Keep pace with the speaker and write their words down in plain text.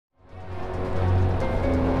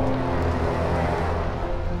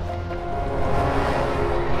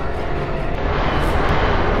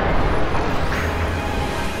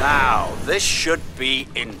This should be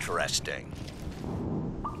interesting.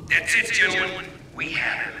 That's it, gentlemen. We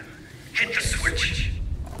have him. Hit the switch.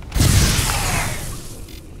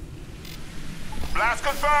 Blast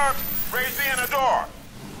confirmed. Raise the inner door.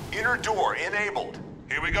 Inner door enabled.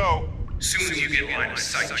 Here we go. Soon as you get line of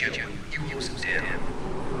sight, gentlemen, you close it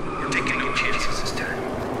down. We're taking no chances this time.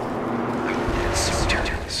 That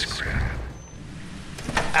soldier scrap.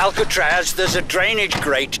 Alcatraz, there's a drainage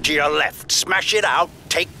grate to your left. Smash it out,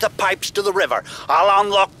 take the pipes to the river. I'll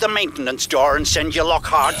unlock the maintenance door and send you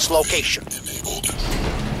Lockhart's location.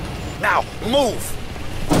 Now, move!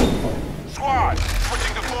 Squad,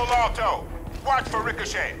 switching to full auto. Watch for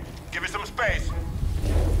ricochet. Give it some space.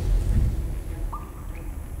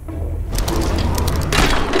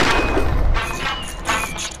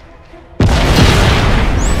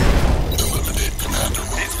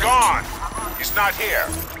 He's gone. He's not here.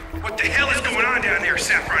 What the hell is going on down there,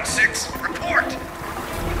 Saffron 6? Report!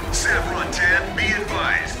 Saffron 10, be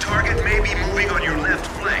advised. Target may be moving on your left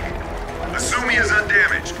flank. Assume he is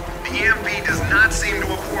undamaged. The EMP does not seem to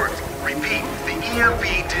have worked. Repeat, the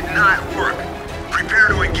EMP did not work. Prepare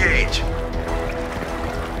to engage.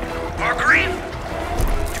 Hargrave?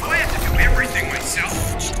 Do I have to do everything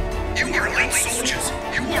myself? You are elite soldiers.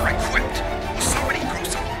 You are equipped. Will somebody grow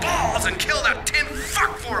some balls and kill that tin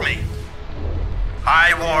fuck for me?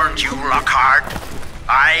 I warned you, Lockhart.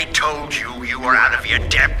 I told you you were out of your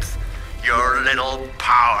depth. Your little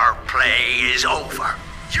power play is over.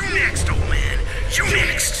 You next, old man. You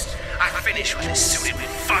next. I finished with this suited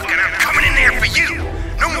fuck and I'm coming in there for you.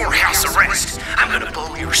 No more house arrest. I'm gonna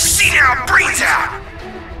blow your senile brains out.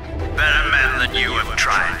 Better men than you have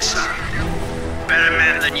tried, son. Better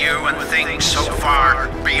men than you and things so far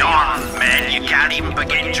beyond men you can't even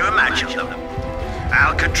begin to imagine them.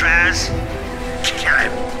 Alcatraz, kill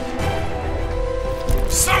him.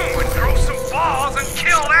 Someone throw some balls and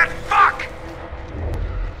kill that fuck!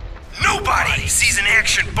 Nobody sees an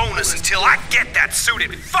action bonus until I get that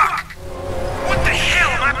suited fuck! What the hell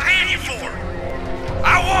am I paying you for?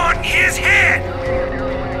 I want his head!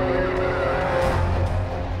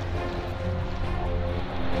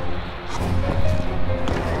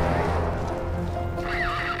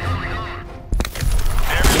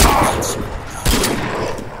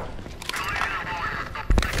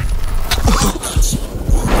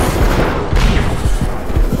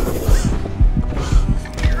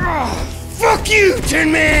 Fuck you,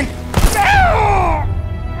 Tin Man!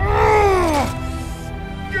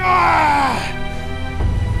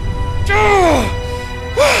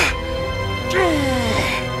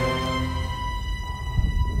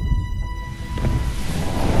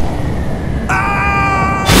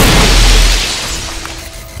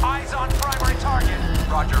 Eyes on primary target.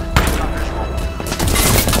 Roger. Based on visual.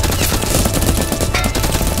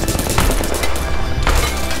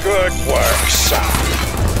 Good work, son.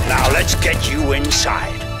 Now let's get you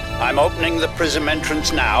inside. I'm opening the prism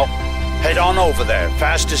entrance now. Head on over there,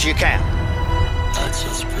 fast as you can.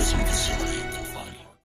 Access prison facility.